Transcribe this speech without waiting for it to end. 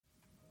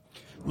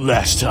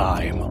Last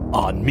time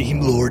on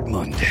Meme Lord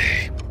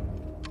Monday.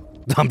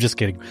 I'm just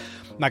kidding.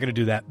 I'm not going to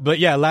do that. But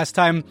yeah, last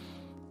time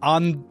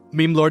on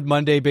Meme Lord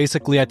Monday,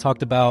 basically I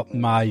talked about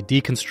my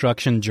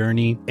deconstruction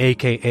journey,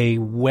 aka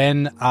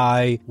when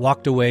I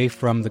walked away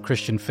from the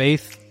Christian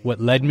faith, what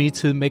led me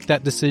to make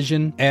that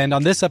decision. And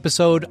on this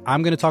episode,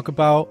 I'm going to talk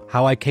about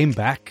how I came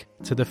back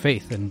to the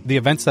faith and the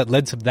events that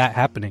led to that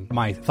happening,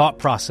 my thought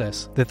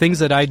process, the things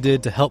that I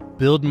did to help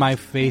build my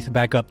faith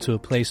back up to a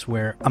place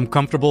where I'm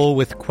comfortable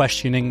with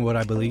questioning what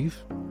I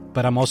believe,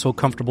 but I'm also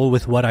comfortable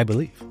with what I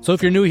believe. So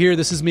if you're new here,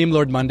 this is Meme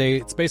Lord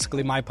Monday. It's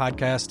basically my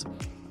podcast.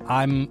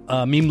 I'm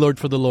a meme lord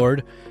for the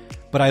Lord,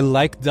 but I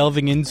like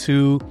delving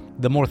into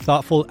the more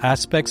thoughtful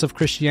aspects of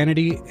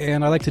Christianity,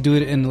 and I like to do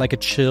it in like a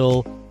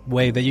chill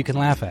way that you can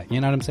laugh at. You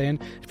know what I'm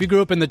saying? If you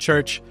grew up in the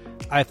church,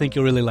 I think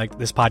you'll really like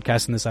this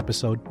podcast and this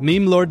episode.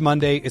 Meme Lord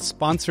Monday is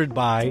sponsored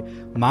by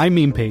my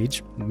meme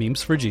page,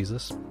 Memes for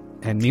Jesus,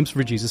 and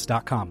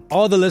memesforjesus.com.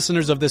 All the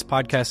listeners of this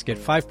podcast get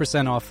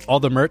 5% off all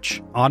the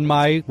merch on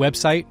my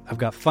website. I've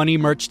got funny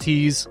merch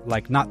tees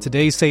like Not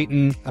Today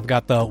Satan. I've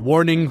got the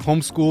Warning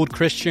Homeschooled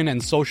Christian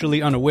and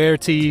Socially Unaware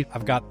tee.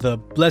 I've got the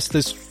Bless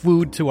This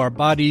Food to Our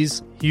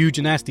Bodies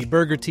Huge Nasty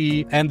Burger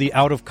tee and the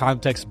Out of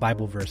Context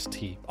Bible Verse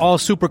tee. All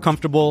super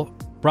comfortable.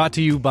 Brought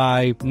to you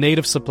by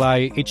Native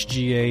Supply,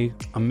 HGA,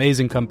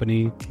 amazing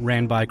company,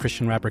 ran by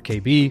Christian rapper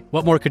KB.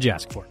 What more could you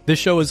ask for? This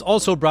show is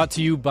also brought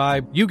to you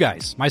by you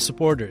guys, my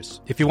supporters.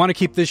 If you want to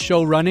keep this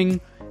show running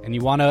and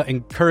you want to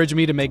encourage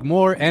me to make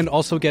more and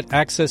also get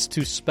access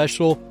to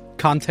special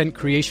content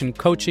creation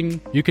coaching,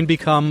 you can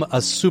become a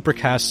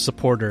Supercast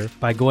supporter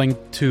by going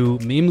to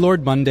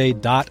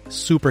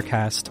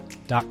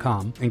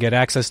memelordmonday.supercast.com and get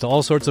access to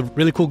all sorts of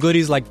really cool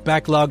goodies like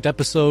backlogged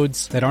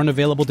episodes that aren't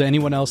available to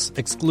anyone else,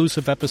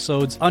 exclusive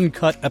episodes,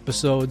 uncut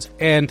episodes,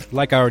 and,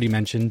 like I already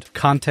mentioned,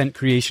 content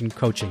creation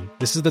coaching.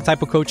 This is the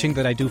type of coaching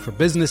that I do for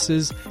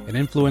businesses and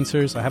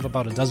influencers. I have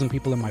about a dozen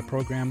people in my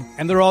program,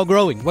 and they're all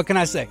growing. What can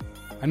I say?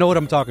 I know what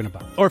I'm talking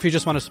about. Or if you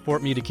just want to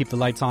support me to keep the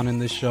lights on in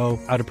this show,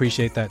 I'd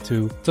appreciate that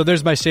too. So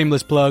there's my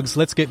shameless plugs.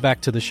 Let's get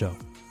back to the show.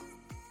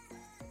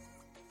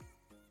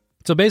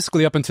 So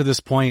basically up until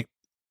this point,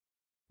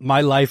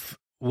 my life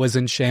was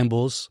in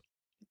shambles.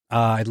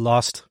 I'd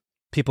lost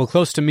people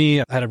close to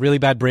me. I had a really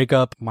bad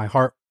breakup. My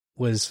heart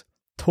was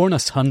torn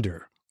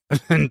asunder.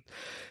 And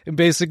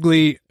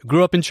basically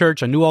grew up in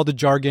church. I knew all the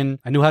jargon.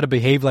 I knew how to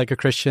behave like a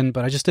Christian,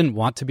 but I just didn't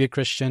want to be a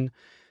Christian.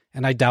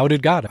 And I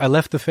doubted God. I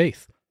left the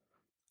faith.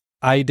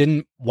 I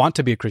didn't want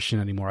to be a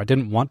Christian anymore. I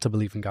didn't want to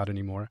believe in God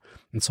anymore.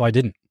 And so I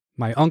didn't.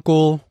 My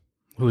uncle,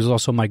 who was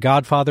also my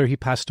godfather, he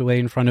passed away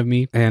in front of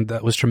me. And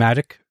that was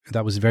traumatic.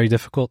 That was very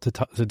difficult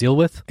to deal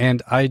with.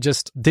 And I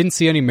just didn't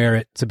see any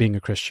merit to being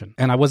a Christian.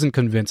 And I wasn't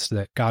convinced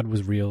that God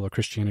was real or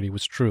Christianity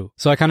was true.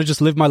 So I kind of just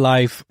lived my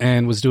life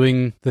and was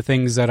doing the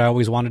things that I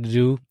always wanted to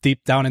do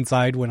deep down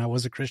inside when I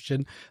was a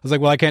Christian. I was like,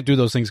 well, I can't do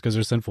those things because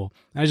they're sinful.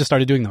 And I just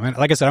started doing them. And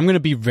like I said, I'm going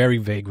to be very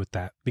vague with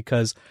that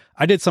because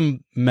I did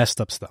some messed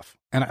up stuff.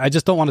 And I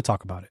just don't want to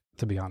talk about it,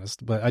 to be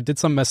honest. But I did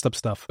some messed up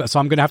stuff. So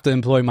I'm going to have to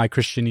employ my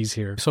Christianese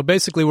here. So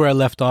basically where I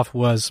left off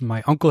was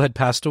my uncle had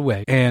passed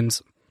away. And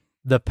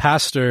the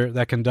pastor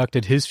that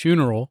conducted his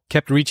funeral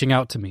kept reaching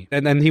out to me.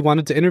 And then he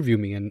wanted to interview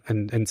me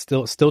and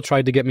still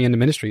tried to get me into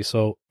ministry.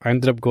 So I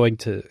ended up going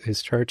to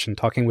his church and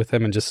talking with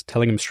him and just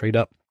telling him straight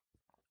up,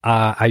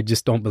 I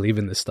just don't believe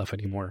in this stuff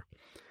anymore.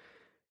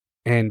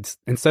 And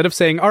instead of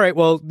saying, all right,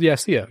 well, yeah,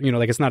 see ya,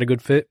 like it's not a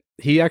good fit,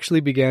 he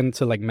actually began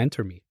to like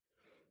mentor me.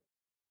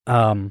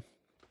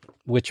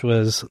 Which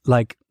was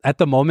like, at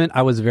the moment,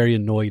 I was very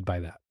annoyed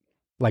by that.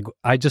 Like,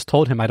 I just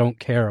told him I don't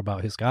care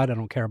about his God. I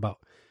don't care about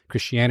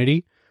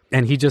Christianity.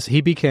 And he would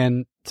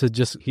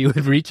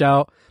reach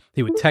out.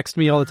 He would text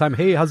me all the time.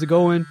 Hey, how's it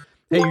going?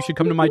 Hey, you should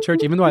come to my church.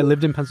 Even though I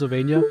lived in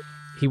Pennsylvania,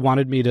 he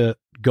wanted me to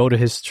go to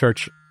his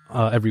church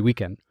every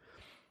weekend.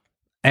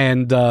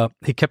 And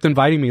he kept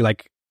inviting me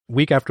like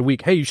week after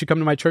week. Hey, you should come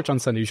to my church on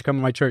Sunday. You should come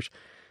to my church.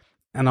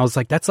 And I was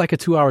like, that's like a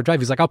 2-hour drive.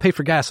 He's like, I'll pay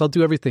for gas. I'll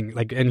do everything.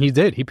 And he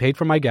did. He paid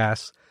for my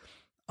gas.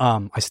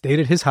 I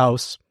stayed at his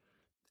house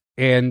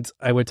and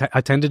I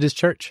attended his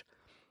church.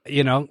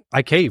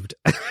 I caved.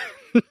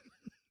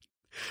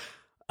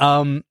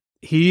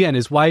 He and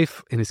his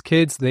wife and his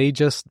kids, they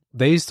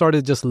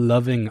started just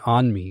loving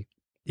on me,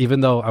 even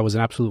though I was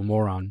an absolute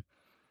moron.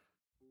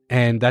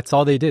 And that's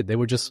all they did. They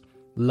were just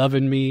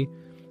loving me.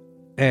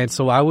 And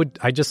so I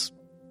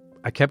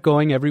kept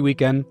going every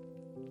weekend,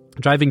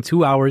 driving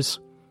 2 hours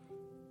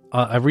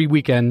every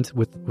weekend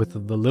with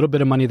the little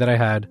bit of money that I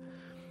had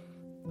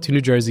to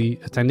New Jersey,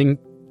 attending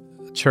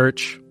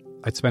church.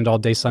 I'd spend all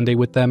day Sunday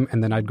with them,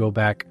 and then I'd go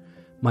back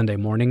Monday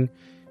morning.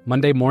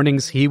 Monday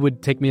mornings, he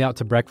would take me out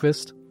to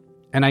breakfast.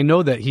 And I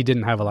know that he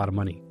didn't have a lot of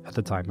money at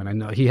the time. And I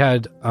know he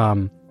had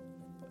 4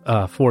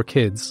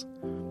 kids.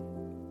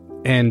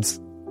 And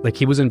like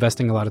he was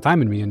investing a lot of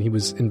time in me. And he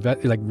was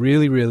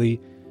really,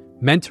 really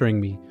mentoring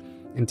me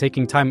and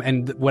taking time.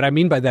 And what I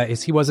mean by that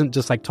is he wasn't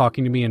just like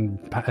talking to me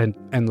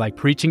and like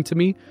preaching to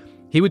me.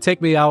 He would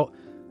take me out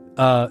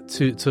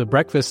to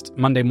breakfast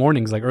Monday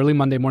mornings, like early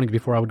Monday mornings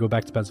before I would go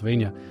back to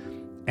Pennsylvania.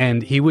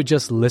 and he would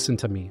just listen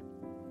to me.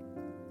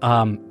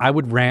 I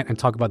would rant and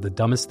talk about the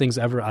dumbest things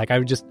ever. Like, I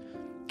would just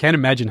can't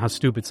imagine how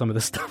stupid some of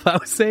the stuff I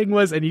was saying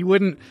was, and he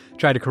wouldn't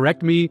try to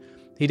correct me.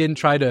 He didn't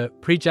try to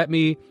preach at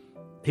me.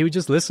 He would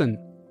just listen,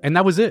 and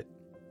that was it.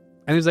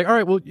 And he was like, all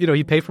right, well,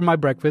 he'd pay for my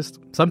breakfast.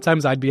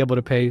 Sometimes I'd be able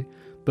to pay,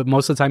 but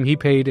most of the time he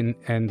paid,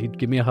 and he'd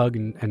give me a hug,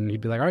 and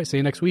he'd be like, all right, see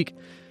you next week.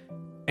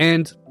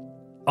 And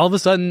all of a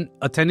sudden,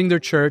 attending their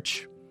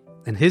church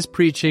and his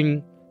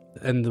preaching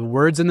and the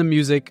words and the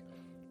music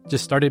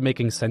just started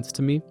making sense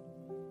to me.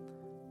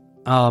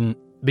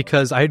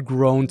 Because I had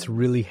grown to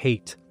really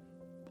hate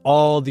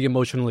all the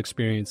emotional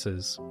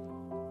experiences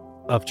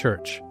of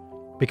church,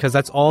 because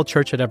that's all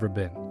church had ever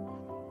been.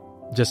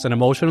 Just an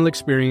emotional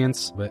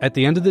experience. But at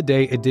the end of the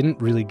day, it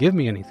didn't really give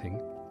me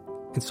anything.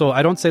 And so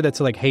I don't say that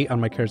to like hate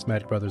on my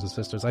charismatic brothers and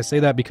sisters. I say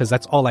that because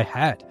that's all I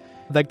had.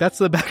 Like, that's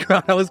the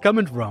background I was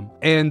coming from.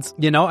 And,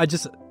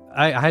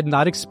 I had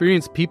not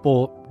experienced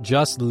people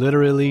just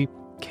literally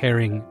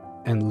caring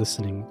and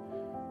listening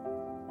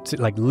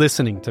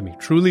to me,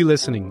 truly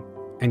listening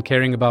and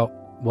caring about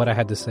what I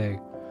had to say.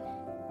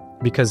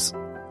 Because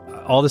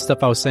all the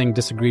stuff I was saying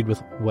disagreed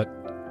with what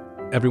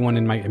everyone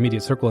in my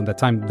immediate circle at that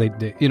time,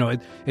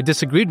 it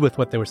disagreed with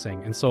what they were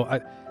saying. And so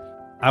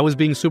I was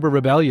being super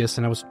rebellious,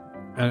 and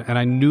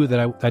I knew that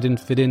I didn't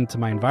fit into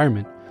my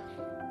environment.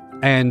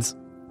 And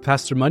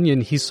Pastor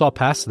Munyon, he saw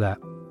past that,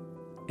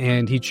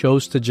 and he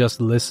chose to just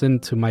listen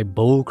to my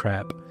bull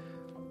crap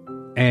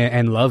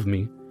and love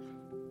me.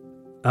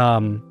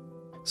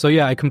 So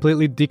yeah, I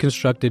completely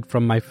deconstructed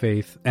from my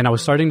faith, and I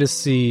was starting to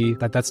see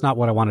that that's not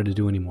what I wanted to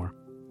do anymore.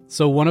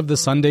 So one of the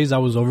Sundays I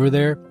was over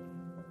there,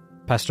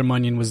 Pastor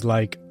Munyon was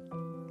like,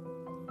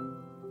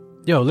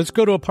 yo, let's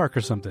go to a park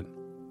or something.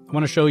 I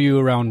want to show you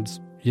around,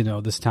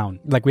 this town.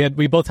 Like,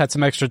 we both had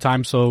some extra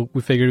time, so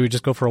we figured we'd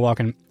just go for a walk,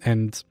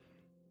 and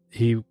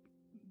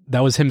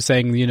that was him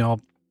saying,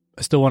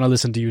 I still want to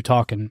listen to you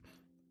talk, and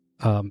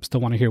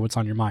still want to hear what's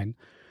on your mind.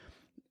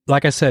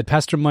 Like I said,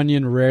 Pastor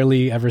Munyon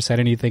rarely ever said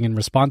anything in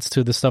response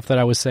to the stuff that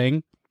I was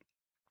saying.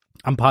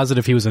 I'm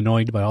positive he was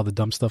annoyed by all the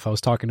dumb stuff I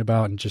was talking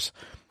about, and just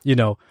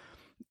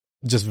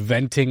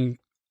venting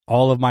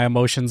all of my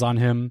emotions on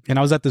him. And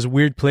I was at this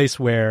weird place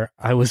where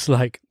I was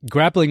like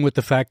grappling with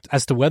the fact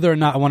as to whether or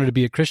not I wanted to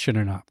be a Christian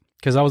or not.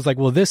 Because I was like,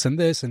 well, this and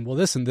this, and well,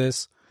 this and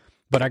this,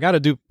 but I gotta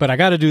do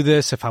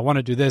this if I want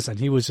to do this. And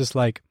he was just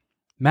like,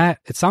 Matt,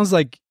 it sounds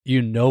like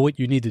you know what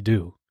you need to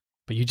do,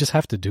 but you just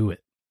have to do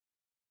it.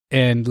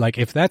 And like,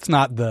 if that's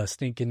not the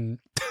stinking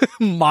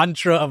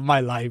mantra of my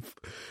life,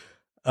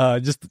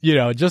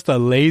 just a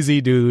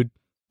lazy dude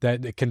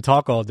that can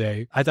talk all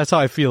day. That's how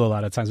I feel a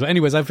lot of times. But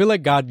anyways, I feel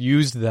like God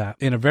used that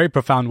in a very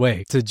profound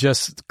way to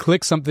just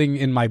click something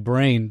in my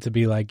brain to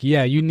be like,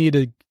 yeah, you need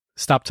to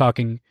stop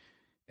talking.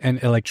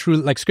 And like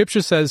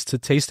scripture says to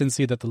taste and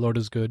see that the Lord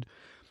is good.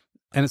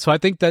 And so I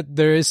think that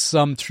there is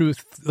some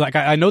truth. Like,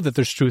 I know that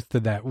there's truth to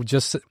that.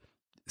 Just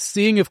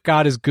seeing if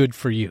God is good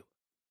for you.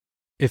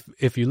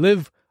 If you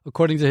live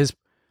according to his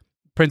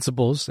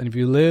principles, and if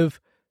you live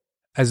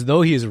as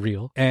though he is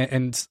real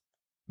and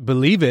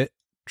believe it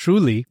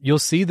truly, you'll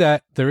see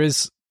that there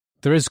is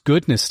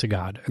goodness to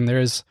God, and there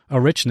is a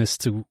richness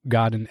to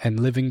God, and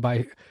living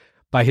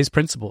by his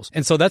principles.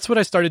 And so that's what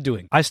I started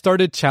doing. I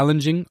started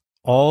challenging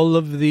all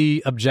of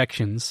the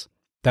objections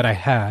that I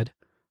had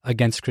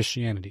against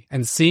Christianity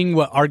and seeing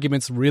what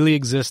arguments really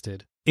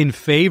existed in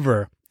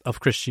favor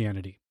of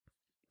Christianity.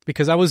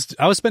 Because I was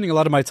spending a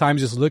lot of my time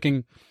just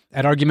looking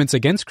at arguments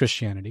against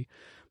Christianity,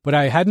 but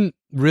I hadn't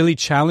really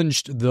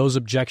challenged those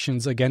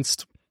objections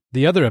against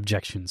the other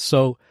objections.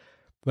 So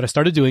what I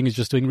started doing is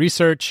just doing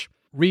research,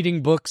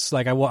 reading books.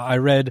 Like I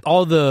read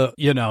all the,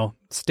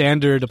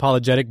 standard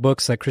apologetic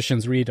books that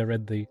Christians read. I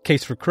read The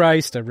Case for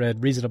Christ. I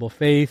read Reasonable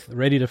Faith,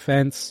 Ready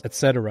Defense,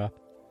 etc.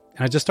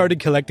 And I just started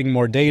collecting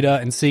more data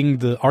and seeing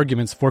the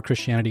arguments for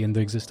Christianity and the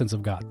existence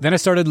of God. Then I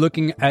started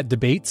looking at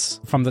debates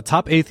from the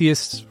top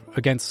atheists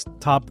against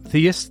top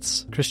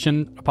theists,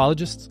 Christian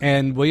apologists,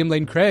 and William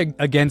Lane Craig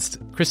against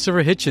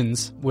Christopher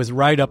Hitchens was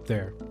right up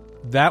there.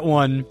 That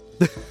one,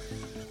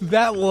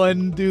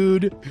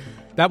 dude,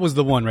 that was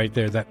the one right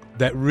there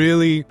that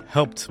really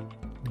helped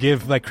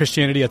give like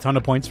Christianity a ton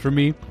of points for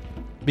me,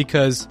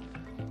 because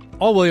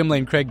all William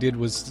Lane Craig did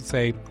was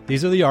say,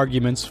 these are the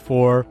arguments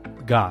for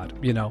God,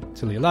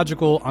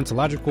 teleological,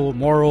 ontological,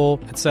 moral,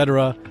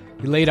 etc.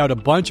 He laid out a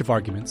bunch of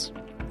arguments,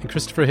 and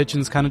Christopher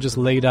Hitchens kind of just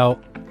laid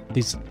out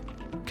these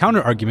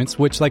counter arguments,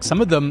 which like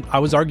some of them I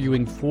was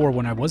arguing for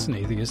when I was an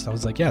atheist. I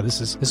was like, yeah, this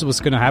is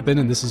what's going to happen,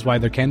 and this is why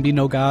there can be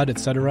no God,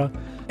 etc.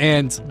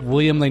 And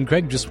William Lane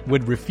Craig just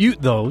would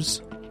refute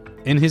those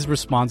in his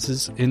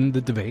responses in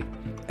the debate.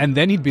 And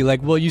then he'd be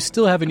like, well, you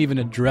still haven't even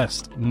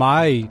addressed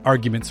my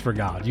arguments for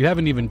God. You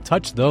haven't even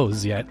touched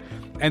those yet.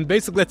 And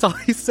basically that's all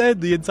he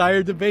said the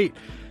entire debate.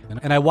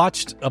 And I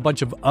watched a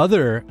bunch of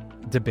other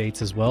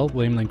debates as well.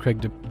 William Lane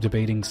Craig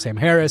debating Sam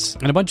Harris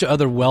and a bunch of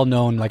other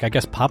well-known, like I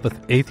guess pop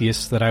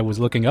atheists that I was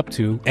looking up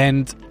to.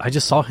 And I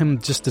just saw him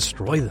just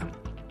destroy them.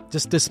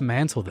 Just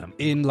dismantle them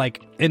in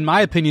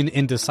my opinion,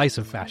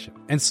 indecisive fashion.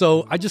 And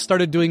so I just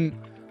started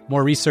doing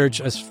more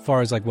research as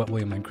far as like what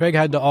William Lane Craig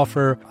had to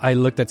offer. I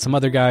looked at some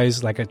other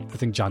guys, like I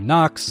think John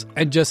Knox,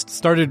 and just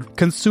started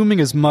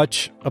consuming as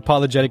much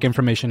apologetic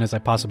information as I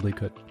possibly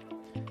could.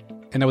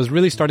 And I was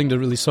really starting to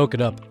really soak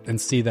it up and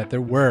see that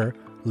there were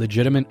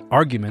legitimate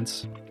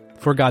arguments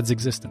for God's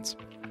existence.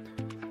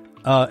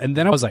 And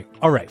then I was like,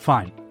 all right,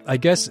 fine. I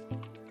guess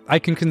I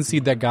can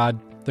concede that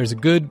there's a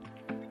good,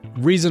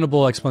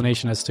 reasonable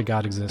explanation as to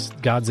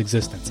God's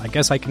existence. I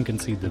guess I can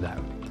concede to that.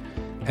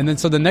 And then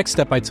so the next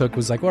step I took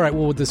was like, all right,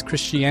 well, does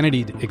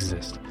Christianity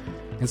exist?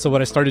 And so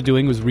what I started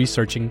doing was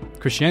researching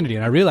Christianity.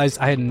 And I realized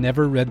I had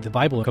never read the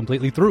Bible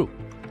completely through.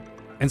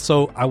 And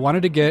so I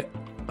wanted to get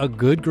a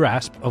good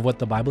grasp of what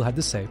the Bible had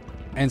to say.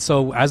 And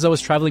so as I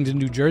was traveling to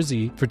New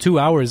Jersey for 2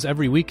 hours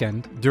every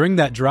weekend, during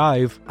that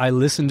drive, I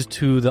listened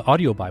to the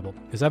audio Bible.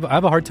 Because I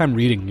have a hard time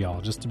reading, y'all,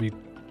 just to be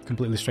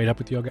completely straight up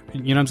with you.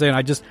 You know what I'm saying?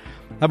 I just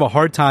have a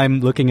hard time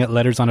looking at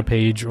letters on a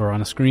page or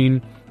on a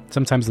screen.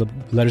 Sometimes the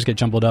letters get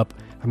jumbled up.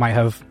 I might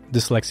have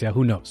dyslexia,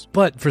 who knows?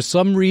 But for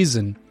some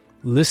reason,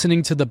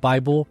 listening to the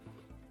Bible,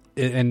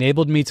 it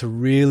enabled me to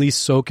really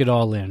soak it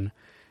all in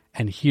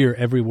and hear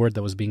every word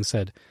that was being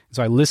said.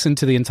 So I listened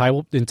to the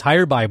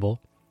entire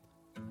Bible,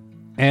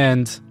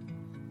 and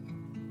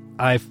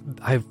I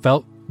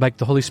felt like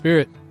the Holy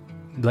Spirit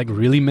like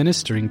really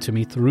ministering to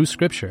me through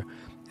Scripture.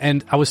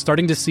 And I was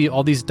starting to see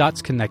all these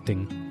dots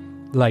connecting.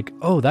 Like,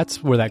 oh,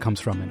 that's where that comes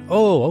from. And,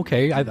 oh,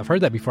 okay, I've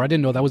heard that before. I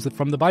didn't know that was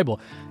from the Bible.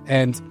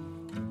 And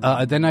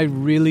then I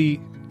really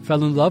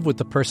fell in love with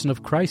the person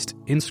of Christ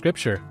in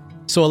Scripture.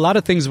 So a lot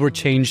of things were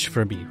changed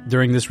for me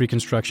during this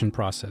reconstruction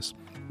process.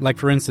 Like,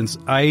 for instance,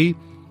 I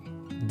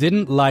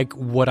didn't like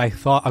what I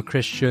thought a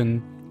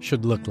Christian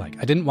should look like.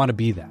 I didn't want to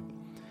be that.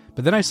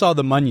 But then I saw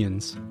the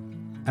Munions,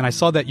 and I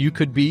saw that you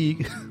could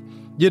be,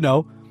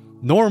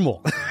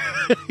 normal.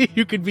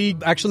 You could be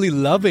actually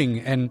loving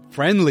and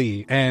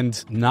friendly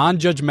and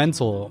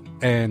non-judgmental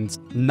and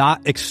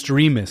not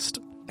extremist.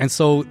 And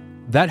so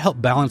that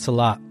helped balance a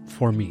lot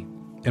for me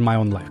in my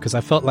own life, because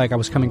I felt like I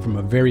was coming from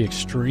a very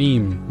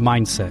extreme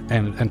mindset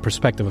and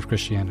perspective of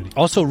Christianity.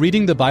 Also,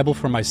 reading the Bible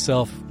for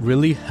myself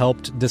really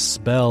helped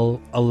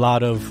dispel a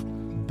lot of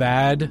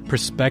bad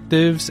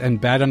perspectives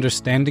and bad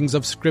understandings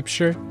of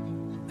Scripture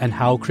and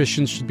how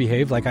Christians should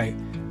behave. Like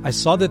I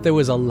saw that there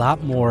was a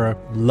lot more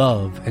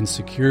love and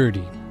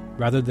security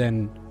rather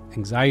than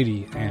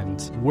anxiety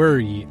and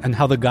worry, and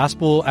how the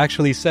gospel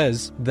actually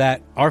says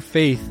that our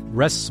faith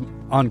rests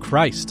on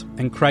Christ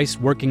and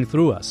Christ working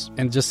through us.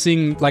 And just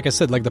seeing, like I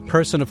said, like the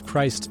person of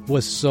Christ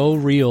was so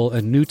real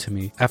and new to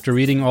me. After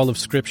reading all of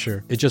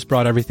Scripture, it just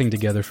brought everything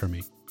together for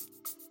me.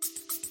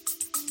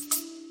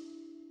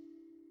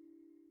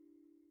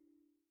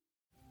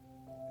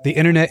 The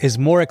internet is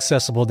more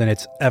accessible than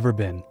it's ever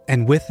been,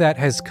 and with that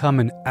has come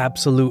an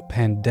absolute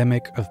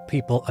pandemic of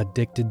people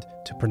addicted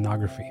to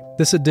pornography.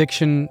 This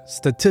addiction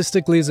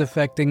statistically is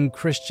affecting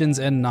Christians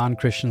and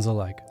non-Christians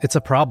alike. It's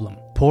a problem.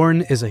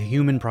 Porn is a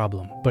human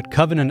problem, but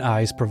Covenant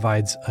Eyes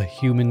provides a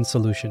human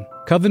solution.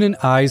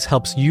 Covenant Eyes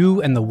helps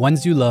you and the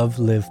ones you love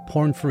live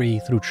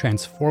porn-free through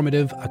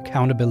transformative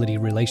accountability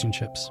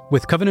relationships.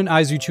 With Covenant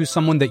Eyes, you choose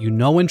someone that you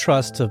know and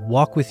trust to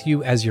walk with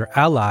you as your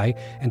ally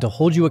and to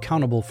hold you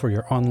accountable for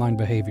your online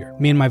behavior.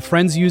 Me and my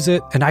friends use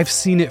it, and I've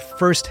seen it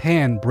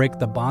firsthand break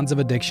the bonds of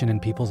addiction in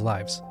people's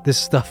lives. This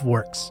stuff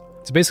works.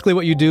 So basically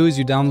what you do is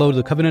you download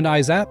the Covenant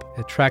Eyes app.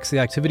 It tracks the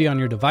activity on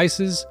your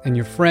devices, and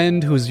your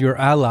friend, who's your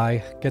ally,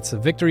 gets a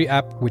Victory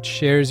app which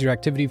shares your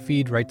activity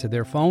feed right to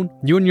their phone.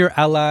 You and your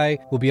ally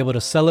will be able to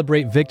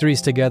celebrate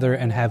victories together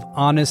and have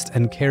honest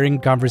and caring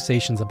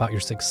conversations about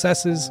your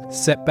successes,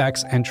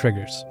 setbacks, and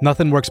triggers.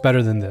 Nothing works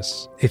better than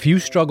this. If you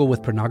struggle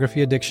with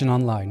pornography addiction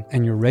online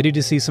and you're ready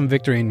to see some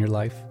victory in your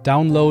life,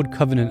 download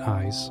Covenant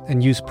Eyes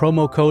and use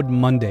promo code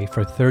Monday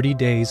for 30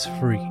 days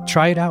free.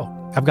 Try it out.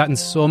 I've gotten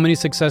so many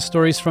success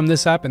stories from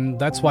this app, and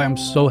that's why I'm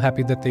so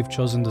happy that they've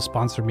chosen to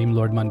sponsor Meme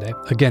Lord Monday.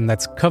 Again,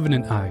 that's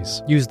Covenant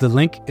Eyes. Use the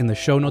link in the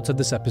show notes of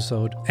this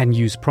episode and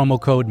use promo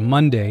code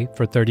Monday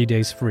for 30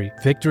 days free.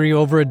 Victory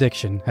over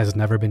addiction has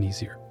never been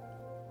easier.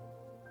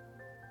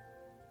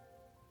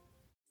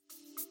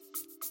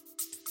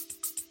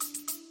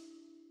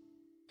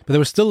 But there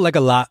was still like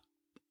a lot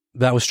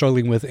that I was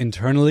struggling with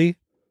internally,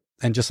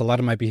 and just a lot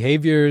of my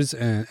behaviors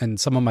and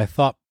some of my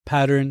thought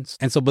patterns.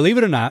 And so believe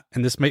it or not,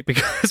 and this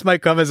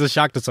might come as a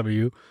shock to some of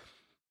you,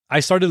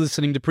 I started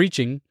listening to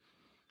preaching,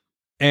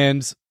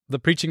 and the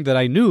preaching that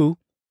I knew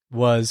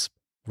was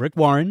Rick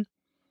Warren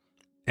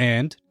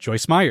and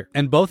Joyce Meyer.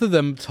 And both of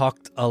them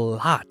talked a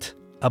lot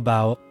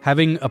about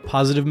having a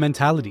positive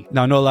mentality.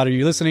 Now, I know a lot of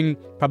you listening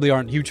probably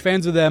aren't huge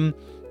fans of them.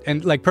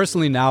 And like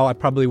personally now, I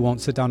probably won't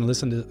sit down and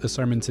listen to a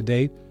sermon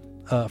today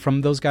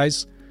from those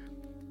guys.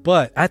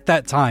 But at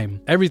that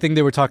time, everything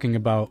they were talking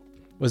about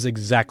was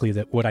exactly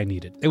what I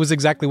needed. It was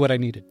exactly what I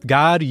needed.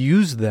 God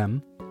used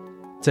them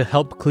to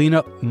help clean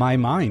up my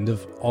mind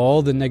of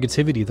all the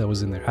negativity that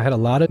was in there. I had a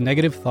lot of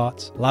negative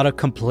thoughts, a lot of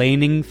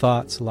complaining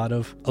thoughts, a lot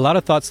of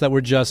thoughts that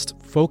were just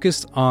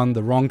focused on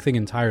the wrong thing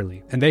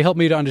entirely. And they helped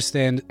me to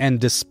understand and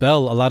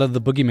dispel a lot of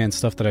the boogeyman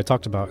stuff that I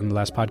talked about in the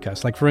last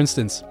podcast. Like, for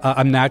instance,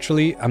 I'm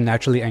naturally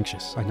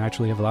anxious. I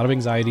naturally have a lot of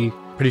anxiety.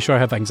 Pretty sure I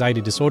have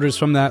anxiety disorders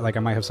from that. Like, I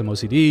might have some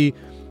OCD.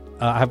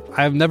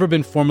 I've never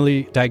been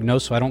formally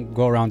diagnosed, so I don't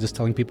go around just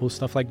telling people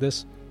stuff like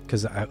this,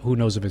 because who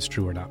knows if it's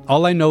true or not.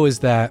 All I know is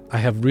that I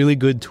have really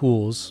good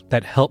tools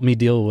that help me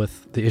deal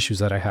with the issues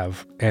that I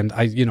have. And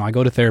I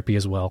go to therapy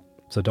as well.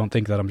 So don't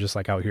think that I'm just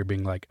like out here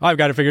being like, oh, I've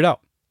got it figured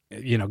out.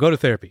 Go to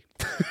therapy.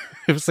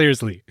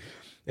 Seriously,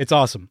 it's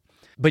awesome.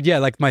 But yeah,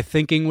 like, my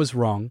thinking was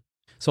wrong.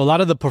 So a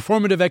lot of the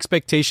performative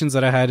expectations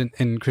that I had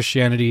in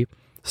Christianity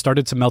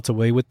started to melt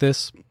away with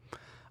this.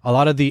 A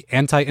lot of the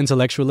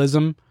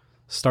anti-intellectualism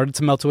started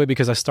to melt away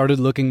because I started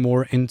looking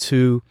more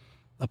into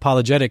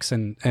apologetics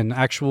and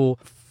actual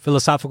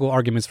philosophical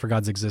arguments for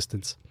God's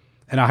existence.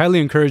 And I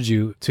highly encourage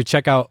you to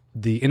check out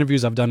the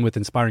interviews I've done with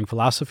Inspiring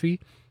Philosophy,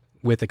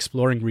 with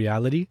Exploring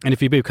Reality. And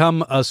if you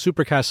become a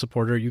Supercast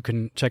supporter, you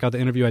can check out the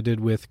interview I did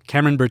with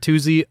Cameron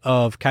Bertuzzi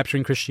of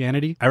Capturing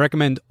Christianity. I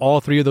recommend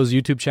all 3 of those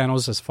YouTube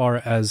channels as far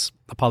as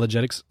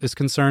apologetics is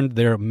concerned.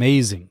 They're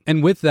amazing.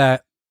 And with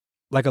that,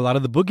 like a lot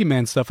of the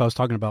boogeyman stuff I was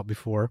talking about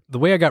before, the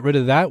way I got rid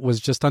of that was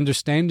just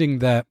understanding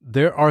that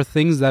there are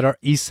things that are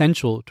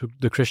essential to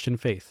the Christian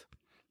faith.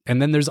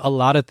 And then there's a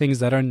lot of things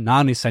that are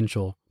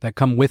non-essential that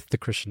come with the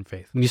Christian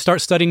faith. When you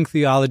start studying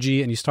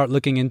theology and you start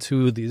looking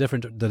into the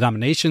different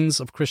denominations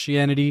of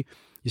Christianity,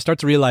 you start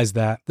to realize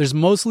that there's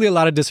mostly a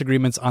lot of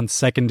disagreements on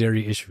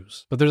secondary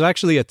issues, but there's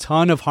actually a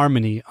ton of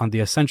harmony on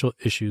the essential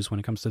issues when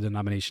it comes to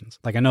denominations.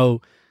 Like, I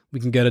know we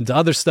can get into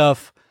other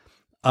stuff.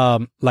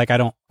 Like, I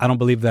don't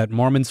believe that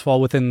Mormons fall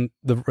within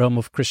the realm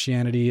of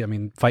Christianity. I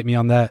mean, fight me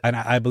on that. And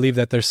I believe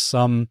that there's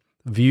some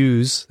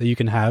views that you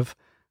can have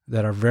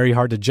that are very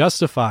hard to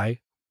justify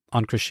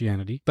on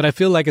Christianity. But I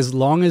feel like as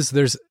long as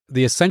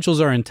the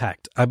essentials are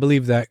intact, I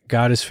believe that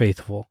God is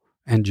faithful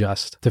and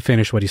just to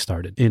finish what he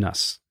started in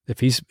us. If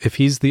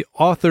he's the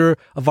author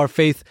of our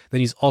faith, then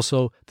he's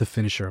also the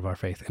finisher of our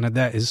faith. And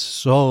that is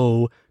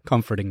so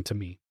comforting to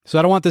me. So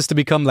I don't want this to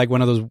become like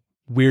one of those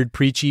weird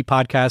preachy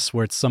podcasts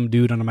where it's some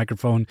dude on a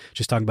microphone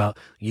just talking about,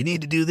 you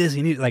need to do this,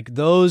 like,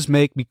 those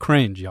make me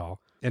cringe,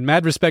 y'all. And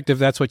mad respect if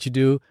that's what you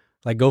do,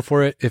 like, go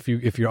for it. If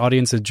your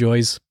audience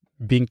enjoys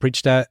being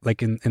preached at,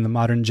 like in the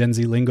modern Gen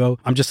Z lingo.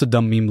 I'm just a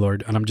dumb meme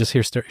lord, and I'm just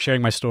here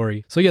sharing my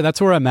story. So yeah,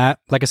 that's where I'm at.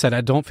 Like I said, I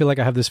don't feel like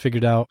I have this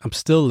figured out. I'm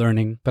still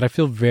learning, but I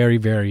feel very,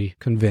 very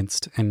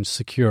convinced and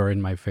secure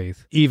in my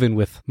faith, even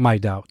with my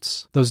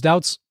doubts. Those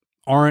doubts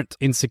aren't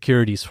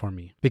insecurities for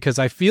me, because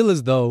I feel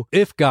as though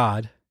if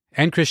God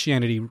and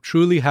Christianity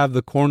truly have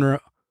the corner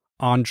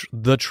on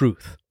the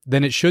truth,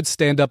 then it should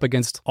stand up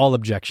against all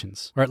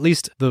objections, or at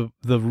least the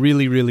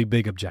really, really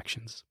big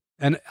objections.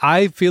 And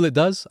I feel it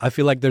does. I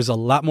feel like there's a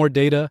lot more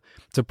data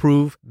to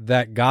prove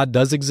that God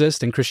does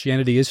exist and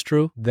Christianity is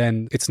true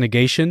than its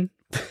negation.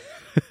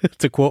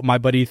 To quote my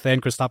buddy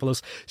Than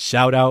Christopoulos,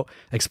 shout out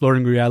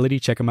Exploring Reality,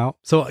 check him out.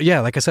 So yeah,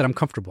 like I said, I'm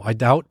comfortable. I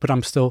doubt, but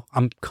I'm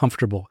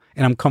comfortable.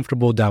 And I'm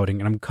comfortable doubting,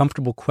 and I'm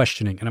comfortable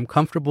questioning, and I'm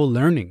comfortable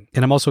learning.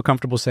 And I'm also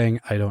comfortable saying,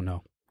 I don't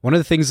know. One of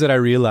the things that I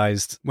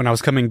realized when I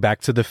was coming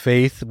back to the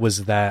faith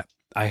was that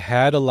I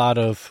had a lot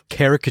of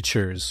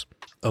caricatures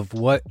of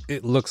what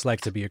it looks like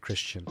to be a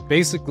Christian.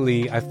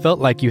 Basically, I felt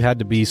like you had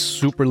to be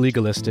super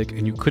legalistic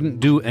and you couldn't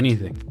do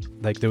anything.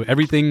 Like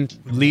everything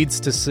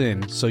leads to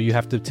sin, so you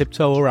have to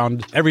tiptoe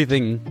around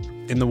everything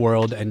in the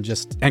world and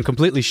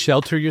completely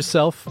shelter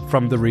yourself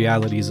from the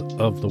realities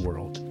of the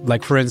world.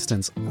 Like, for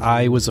instance,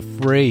 I was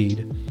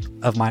afraid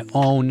of my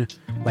own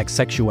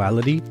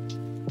sexuality.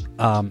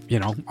 I'm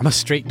a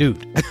straight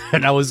dude,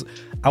 and I was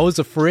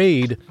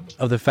afraid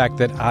of the fact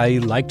that I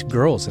liked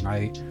girls and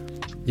I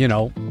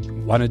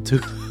wanted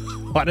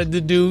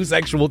to do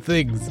sexual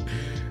things.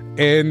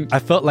 And I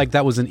felt like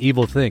that was an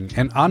evil thing.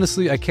 And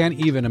honestly, I can't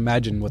even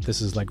imagine what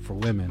this is like for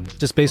women,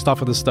 just based off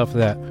of the stuff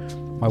that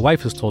my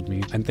wife has told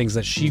me and things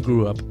that she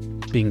grew up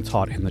being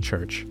taught in the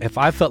church. If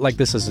I felt like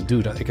this as a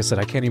dude, like I said,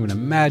 I can't even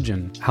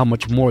imagine how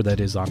much more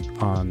that is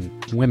on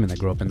women that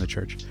grew up in the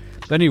church.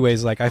 But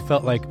anyways, I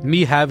felt like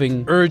me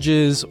having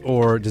urges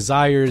or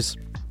desires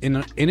in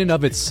and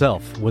of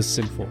itself was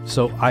sinful.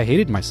 So I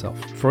hated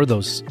myself for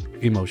those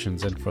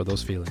emotions and for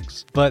those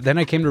feelings. But then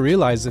I came to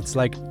realize it's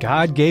like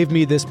God gave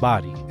me this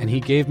body and he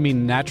gave me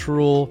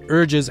natural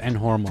urges and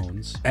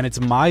hormones. And it's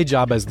my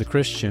job as the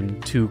Christian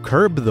to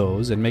curb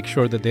those and make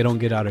sure that they don't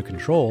get out of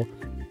control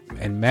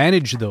and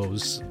manage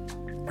those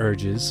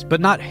urges, but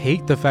not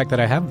hate the fact that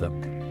I have them,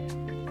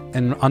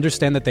 and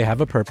understand that they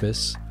have a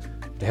purpose.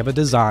 They have a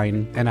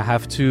design, and I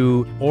have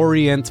to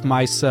orient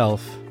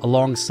myself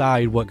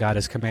alongside what God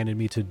has commanded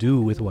me to do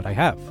with what I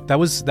have. That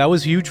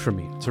was huge for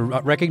me, to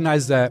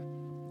recognize that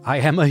I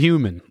am a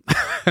human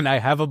and I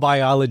have a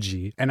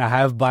biology and I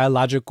have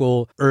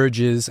biological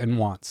urges and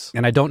wants,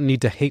 and I don't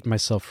need to hate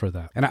myself for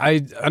that. And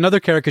another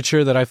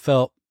caricature that I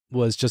felt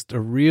was just a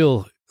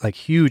real like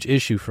huge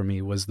issue for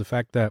me was the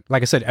fact that,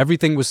 like I said,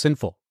 everything was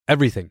sinful.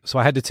 Everything. So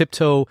I had to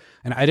tiptoe,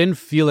 and I didn't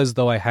feel as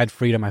though I had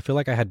freedom. I feel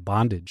like I had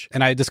bondage.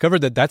 And I discovered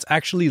that that's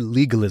actually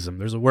legalism.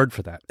 There's a word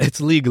for that.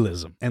 It's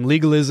legalism. And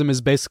legalism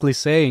is basically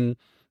saying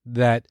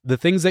that the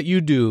things that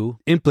you do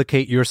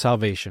implicate your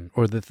salvation,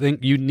 or the thing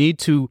you need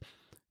to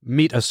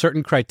meet a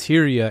certain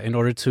criteria in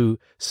order to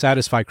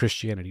satisfy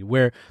Christianity.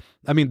 Where,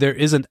 I mean, there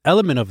is an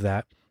element of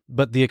that,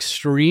 but the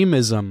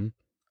extremism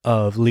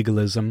of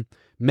legalism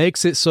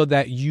makes it so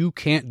that you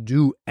can't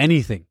do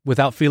anything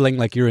without feeling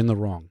like you're in the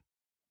wrong.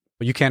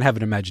 But you can't have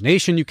an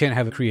imagination, you can't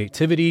have a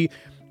creativity,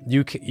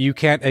 you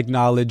can't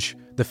acknowledge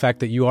the fact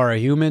that you are a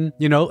human.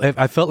 You know,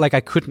 I felt like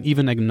I couldn't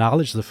even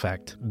acknowledge the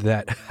fact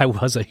that I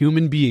was a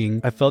human being.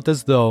 I felt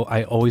as though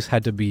I always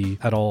had to be,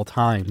 at all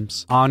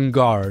times, on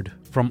guard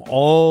from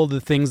all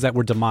the things that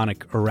were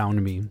demonic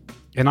around me.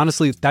 And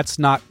honestly, that's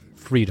not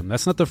freedom.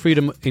 That's not the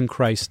freedom in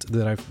Christ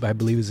that I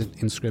believe is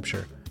in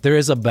Scripture. There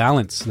is a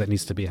balance that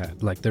needs to be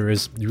had. Like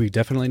we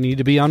definitely need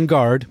to be on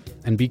guard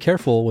and be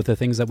careful with the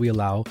things that we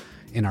allow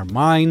in our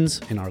minds,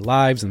 in our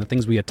lives, and the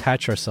things we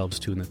attach ourselves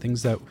to, and the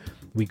things that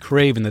we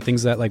crave, and the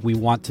things that like we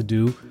want to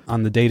do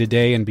on the day to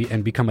day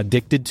and become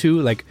addicted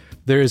to. Like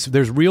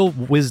there's real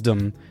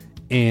wisdom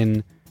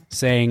in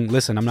saying,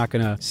 listen, I'm not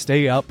going to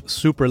stay up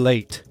super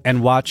late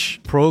and watch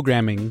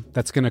programming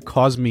that's going to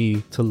cause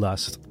me to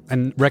lust,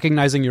 and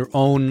recognizing your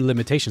own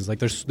limitations. Like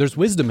there's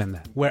wisdom in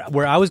that.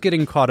 Where I was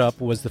getting caught up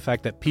was the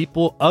fact that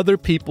other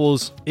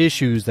people's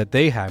issues that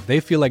they have, they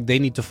feel like they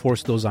need to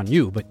force those on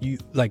you, but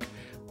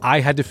I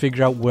had to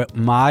figure out what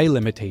my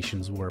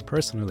limitations were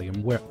personally,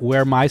 and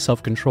where my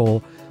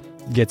self-control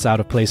gets out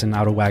of place and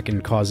out of whack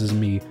and causes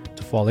me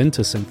to fall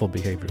into sinful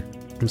behavior.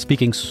 I'm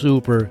speaking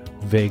super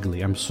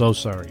vaguely. I'm so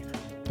sorry.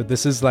 But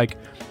these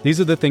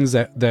are the things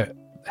that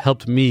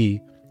helped me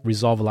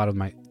resolve a lot of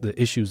the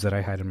issues that I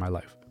had in my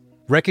life.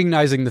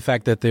 Recognizing the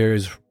fact that there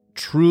is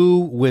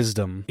true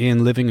wisdom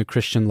in living a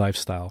Christian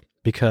lifestyle,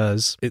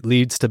 because it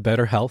leads to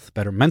better health,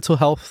 better mental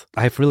health.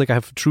 I feel like I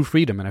have true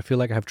freedom, and I feel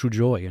like I have true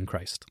joy in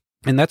Christ.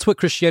 And that's what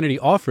Christianity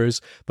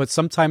offers, but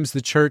sometimes the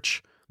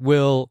church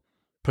will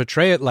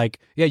portray it like,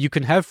 yeah, you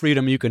can have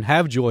freedom, you can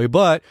have joy,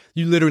 but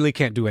you literally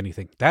can't do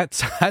anything. That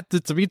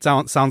to me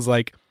sounds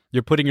like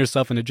you're putting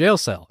yourself in a jail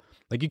cell.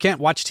 Like you can't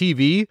watch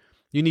TV,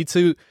 you need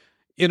to,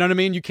 you know what I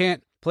mean? You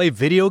can't play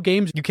video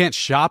games, you can't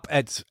shop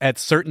at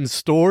certain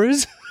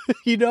stores,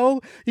 you know?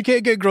 You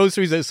can't get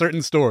groceries at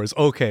certain stores.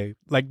 Okay,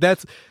 like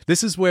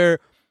this is where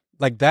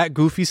like that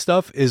goofy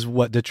stuff is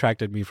what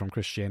detracted me from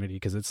Christianity,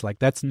 because it's like,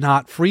 that's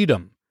not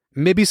freedom.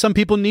 Maybe some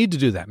people need to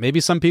do that. Maybe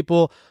some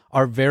people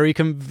are very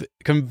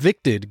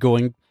convicted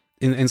going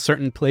in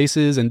certain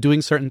places and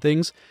doing certain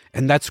things,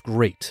 and that's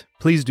great.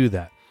 Please do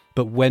that.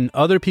 But when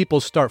other people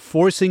start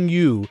forcing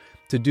you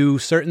to do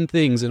certain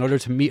things in order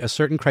to meet a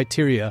certain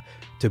criteria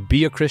to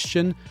be a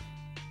Christian,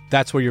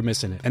 that's where you're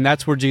missing it. And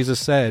that's where Jesus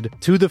said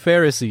to the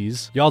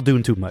Pharisees, y'all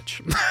doing too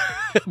much.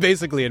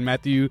 Basically, in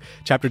Matthew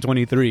chapter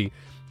 23,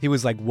 he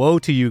was like, woe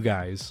to you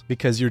guys,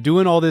 because you're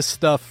doing all this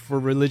stuff for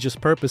religious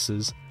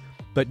purposes,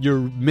 but you're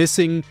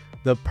missing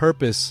the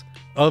purpose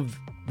of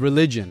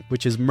religion,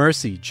 which is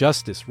mercy,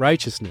 justice,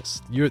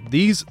 righteousness.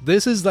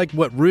 This is like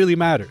what really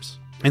matters.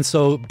 And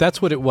so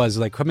that's what it was.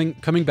 Like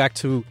coming back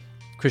to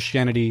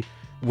Christianity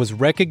was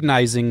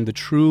recognizing the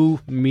true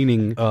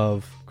meaning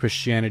of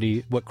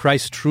Christianity, what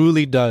Christ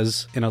truly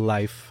does in a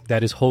life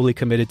that is wholly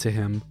committed to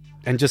him,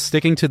 and just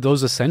sticking to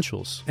those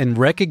essentials and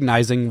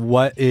recognizing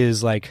what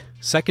is like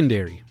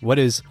secondary, what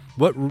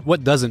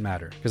doesn't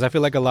matter. Because I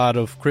feel like a lot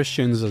of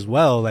Christians as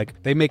well,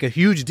 like they make a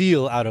huge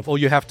deal out of,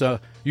 you have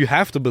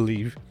to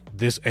believe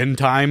this end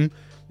time,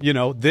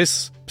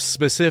 this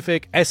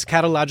specific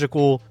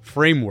eschatological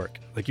framework.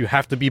 Like you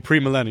have to be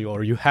premillennial,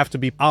 or you have to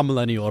be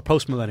amillennial or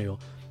postmillennial.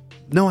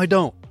 No, I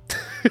don't.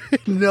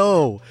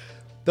 No.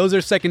 Those are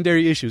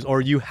secondary issues.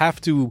 Or you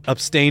have to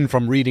abstain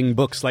from reading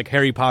books like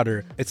Harry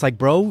Potter. It's like,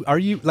 bro,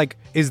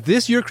 is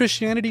this your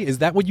Christianity? Is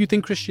that what you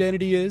think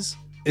Christianity is?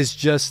 Is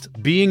just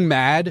being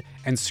mad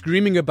and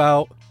screaming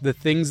about the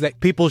things that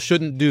people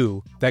shouldn't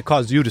do that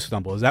cause you to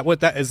stumble. Is that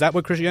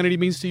what Christianity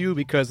means to you?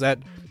 Because that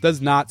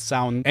does not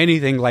sound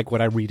anything like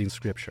what I read in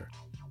Scripture.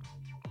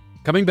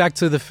 Coming back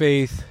to the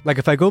faith, like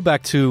if I go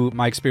back to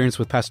my experience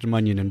with Pastor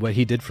Munyon and what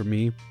he did for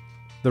me,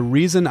 the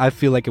reason I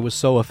feel like it was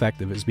so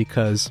effective is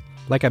because,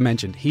 like I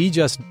mentioned, he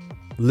just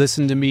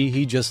listened to me.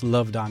 He just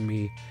loved on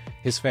me.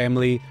 His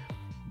family,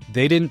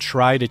 they didn't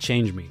try to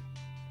change me.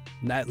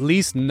 At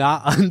least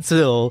not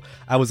until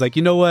I was like,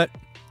 you know what?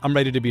 I'm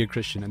ready to be a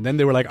Christian. And then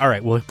they were like, all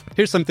right, well,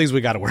 here's some things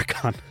we got to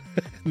work on.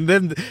 And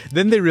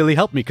then they really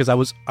helped me because I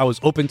was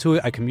open to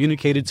it. I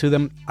communicated to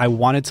them. I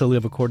wanted to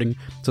live according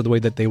to the way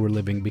that they were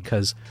living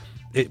because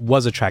it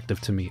was attractive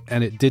to me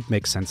and it did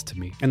make sense to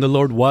me. And the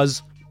Lord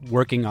was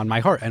working on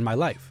my heart and my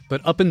life.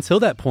 But up until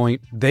that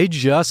point, they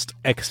just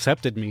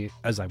accepted me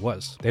as I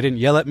was. They didn't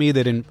yell at me.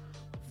 They didn't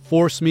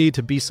force me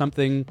to be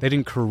something. They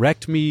didn't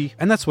correct me.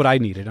 And that's what I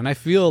needed. And I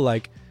feel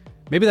like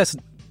maybe that's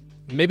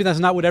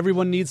not what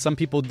everyone needs. Some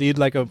people need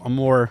like a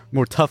more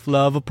tough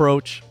love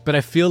approach. But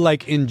I feel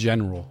like in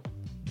general,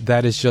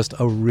 that is just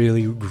a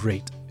really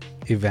great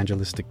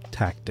evangelistic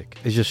tactic.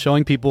 It's just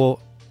showing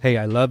people, hey,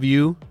 I love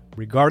you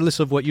regardless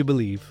of what you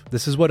believe.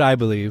 This is what I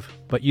believe,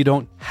 but you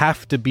don't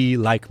have to be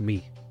like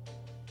me.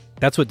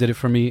 That's what did it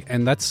for me.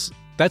 And that's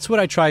what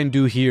I try and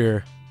do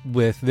here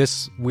with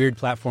this weird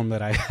platform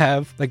that I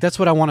have. Like, that's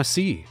what I want to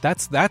see.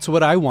 That's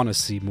what I want to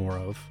see more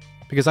of.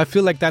 Because I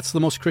feel like that's the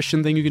most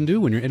Christian thing you can do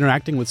when you're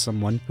interacting with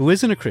someone who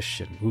isn't a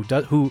Christian,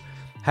 who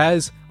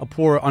has a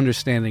poor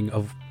understanding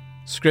of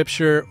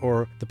Scripture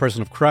or the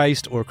person of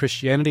Christ or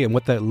Christianity and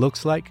what that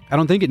looks like. I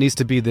don't think it needs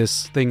to be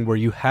this thing where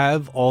you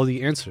have all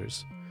the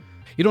answers.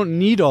 You don't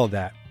need all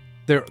that.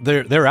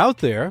 They're out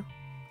there,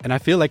 and I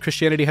feel like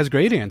Christianity has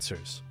great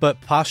answers. But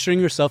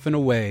posturing yourself in a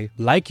way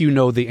like you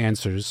know the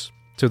answers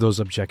to those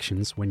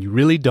objections when you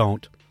really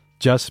don't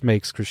just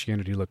makes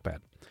Christianity look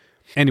bad.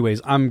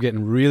 Anyways, I'm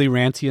getting really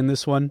ranty in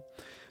this one.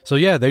 So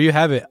yeah, there you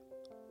have it.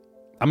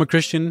 I'm a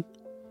Christian.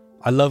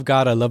 I love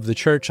God. I love the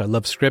church. I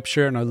love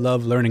Scripture, and I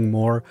love learning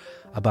more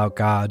about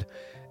God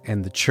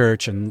and the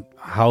church and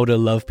how to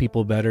love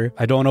people better.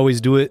 I don't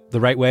always do it the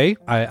right way.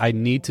 I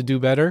need to do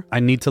better. I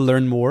need to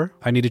learn more.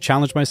 I need to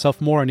challenge myself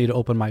more. I need to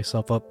open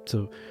myself up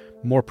to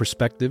more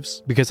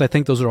perspectives, because I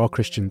think those are all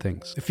Christian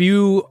things. If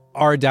you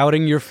are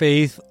doubting your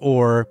faith,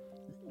 or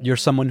you're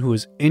someone who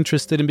is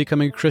interested in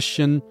becoming a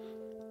Christian,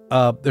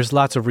 there's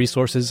lots of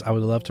resources I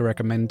would love to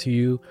recommend to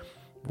you.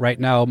 Right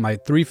now, my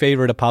 3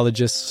 favorite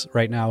apologists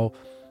right now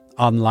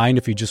online,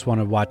 if you just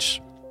want to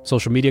watch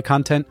social media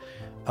content,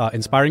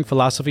 Inspiring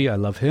Philosophy, I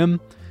love him.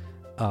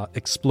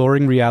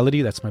 Exploring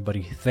Reality, that's my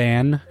buddy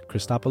Than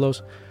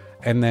Christopoulos.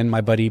 And then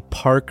my buddy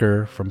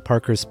Parker from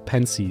Parker's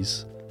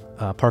Pensies,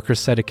 Parker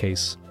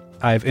Sedicase.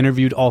 I've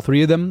interviewed all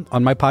 3 of them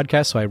on my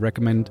podcast, so I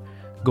recommend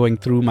going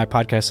through my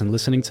podcast and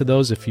listening to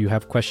those if you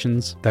have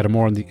questions that are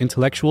more on the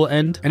intellectual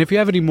end. And if you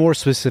have any more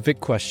specific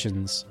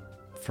questions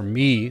for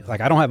me,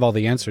 like, I don't have all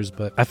the answers,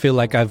 but I feel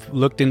like I've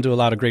looked into a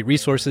lot of great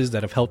resources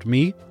that have helped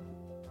me.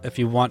 If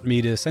you want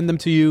me to send them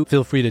to you,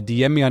 feel free to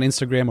DM me on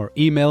Instagram or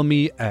email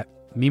me at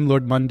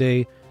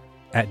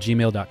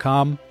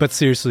memelordmonday@gmail.com. But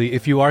seriously,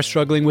 if you are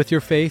struggling with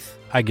your faith,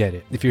 I get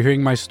it. If you're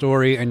hearing my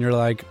story and you're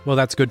like, well,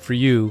 that's good for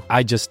you,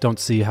 I just don't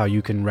see how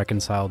you can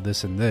reconcile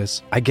this and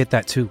this, I get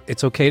that too.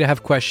 It's okay to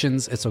have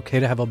questions. It's okay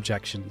to have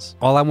objections.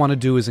 All I want to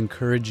do is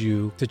encourage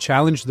you to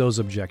challenge those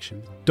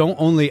objections. Don't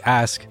only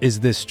ask, is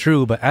this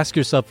true, but ask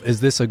yourself,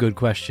 is this a good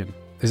question?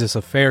 Is this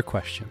a fair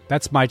question?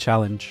 That's my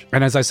challenge.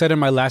 And as I said in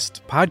my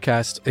last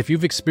podcast, if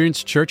you've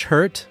experienced church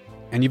hurt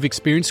and you've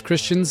experienced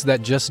Christians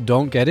that just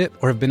don't get it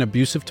or have been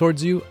abusive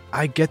towards you,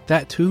 I get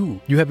that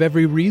too. You have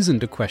every reason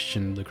to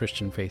question the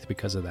Christian faith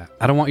because of that.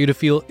 I don't want you to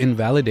feel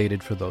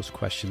invalidated for those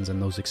questions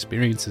and those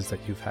experiences that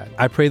you've had.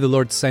 I pray the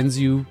Lord sends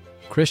you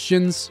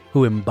Christians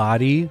who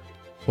embody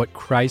what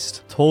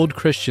Christ told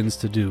Christians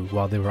to do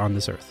while they were on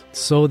this earth,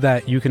 so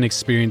that you can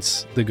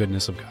experience the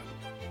goodness of God.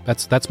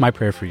 That's my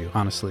prayer for you,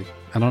 honestly.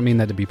 I don't mean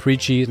that to be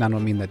preachy, and I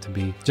don't mean that to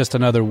be just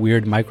another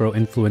weird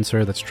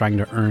micro-influencer that's trying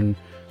to earn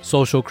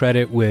social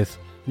credit with,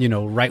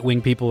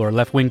 right-wing people or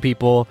left-wing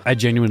people. I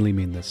genuinely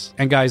mean this.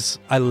 And guys,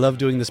 I love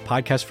doing this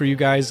podcast for you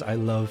guys. I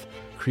love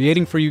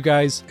creating for you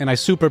guys, and I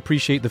super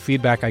appreciate the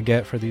feedback I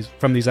get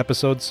from these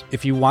episodes.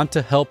 If you want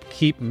to help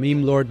keep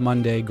Meme Lord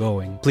Monday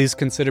going, please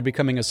consider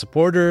becoming a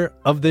supporter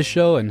of this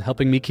show and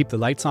helping me keep the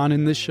lights on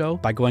in this show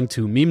by going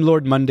to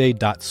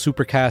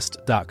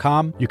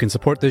memelordmonday.supercast.com. You can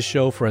support this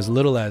show for as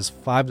little as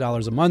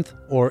 $5 a month,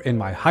 or in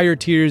my higher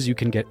tiers, you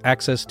can get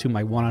access to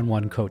my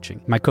one-on-one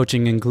coaching. My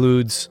coaching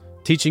includes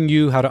teaching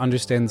you how to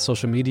understand the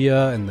social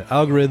media and the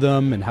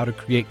algorithm and how to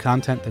create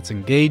content that's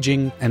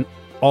engaging and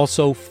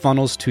also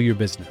funnels to your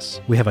business.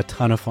 We have a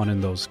ton of fun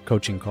in those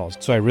coaching calls.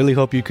 So I really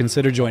hope you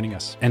consider joining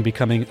us and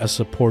becoming a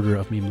supporter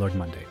of Meme Lord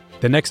Monday.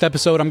 The next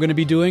episode I'm going to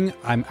be doing,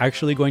 I'm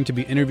actually going to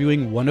be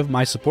interviewing one of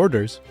my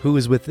supporters who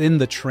is within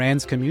the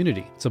trans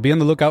community. So be on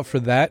the lookout for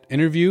that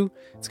interview.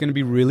 It's going to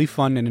be really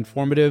fun and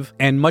informative.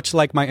 And much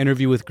like my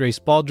interview with Grace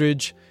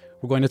Baldridge,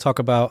 we're going to talk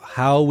about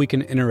how we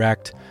can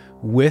interact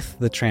with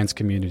the trans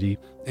community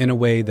in a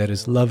way that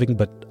is loving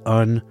but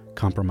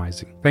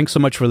uncompromising. Thanks so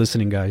much for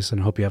listening, guys,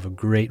 and I hope you have a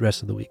great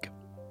rest of the week.